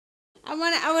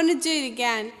I wanna do it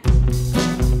again.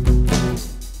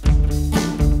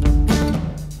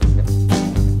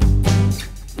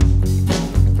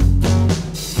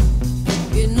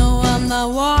 You know I'm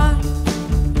not one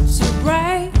to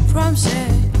break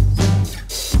promises.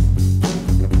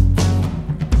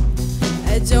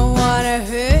 I don't wanna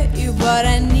hurt you, but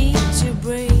I need to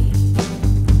breathe.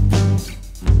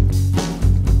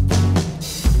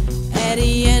 At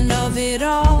the end of it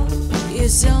all, you're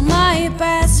still my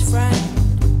best friend.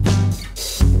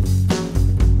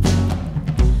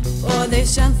 Oh, there's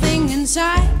something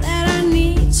inside that I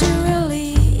need to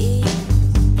release.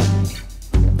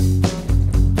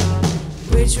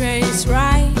 Which way is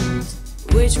right?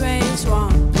 Which way is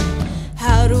wrong?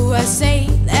 How do I say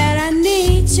that I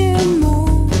need to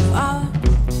move on?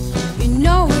 You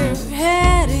know we're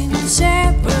heading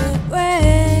separate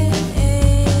ways,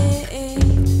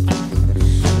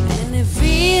 and it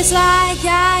feels like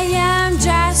I am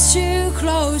just too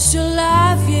close to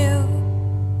love you.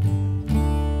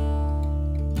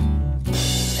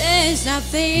 There's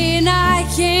nothing I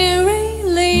can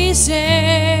really say.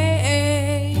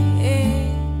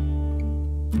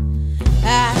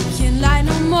 I can't lie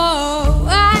no more,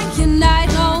 I can't lie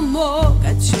no more.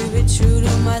 Got to be true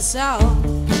to myself,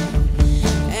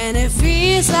 and it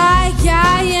feels like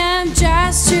I am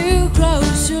just too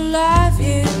close to love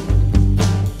you.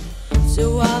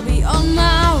 So I'll be on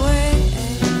my way.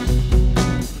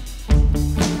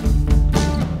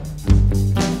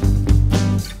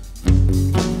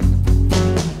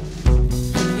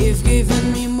 You've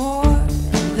given me more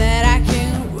that I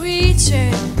can reach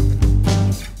it.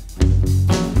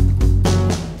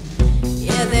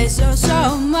 Yeah, there's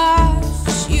so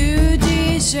much you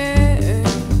deserve.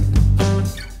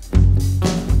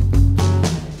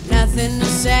 Nothing to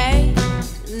say,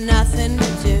 nothing to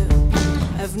do.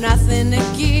 I've nothing to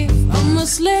give, I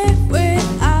must live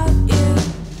without you.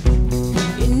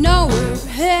 You know we're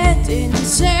heading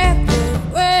separate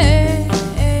ways,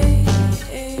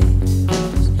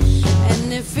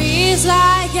 and it feels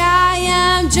like I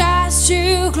am just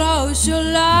too close to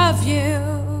love you.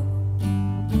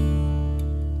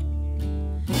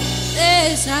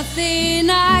 There's nothing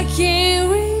I can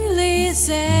really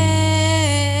say.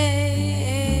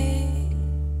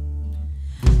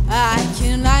 I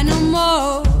can't lie no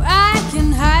more, I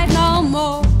can't hide no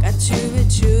more. Got to be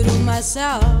true to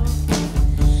myself,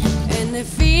 and it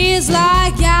feels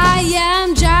like I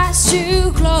am just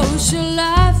too close to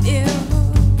love you.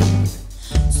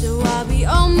 So I'll be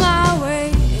on my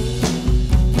way,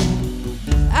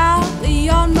 I'll be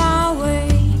on my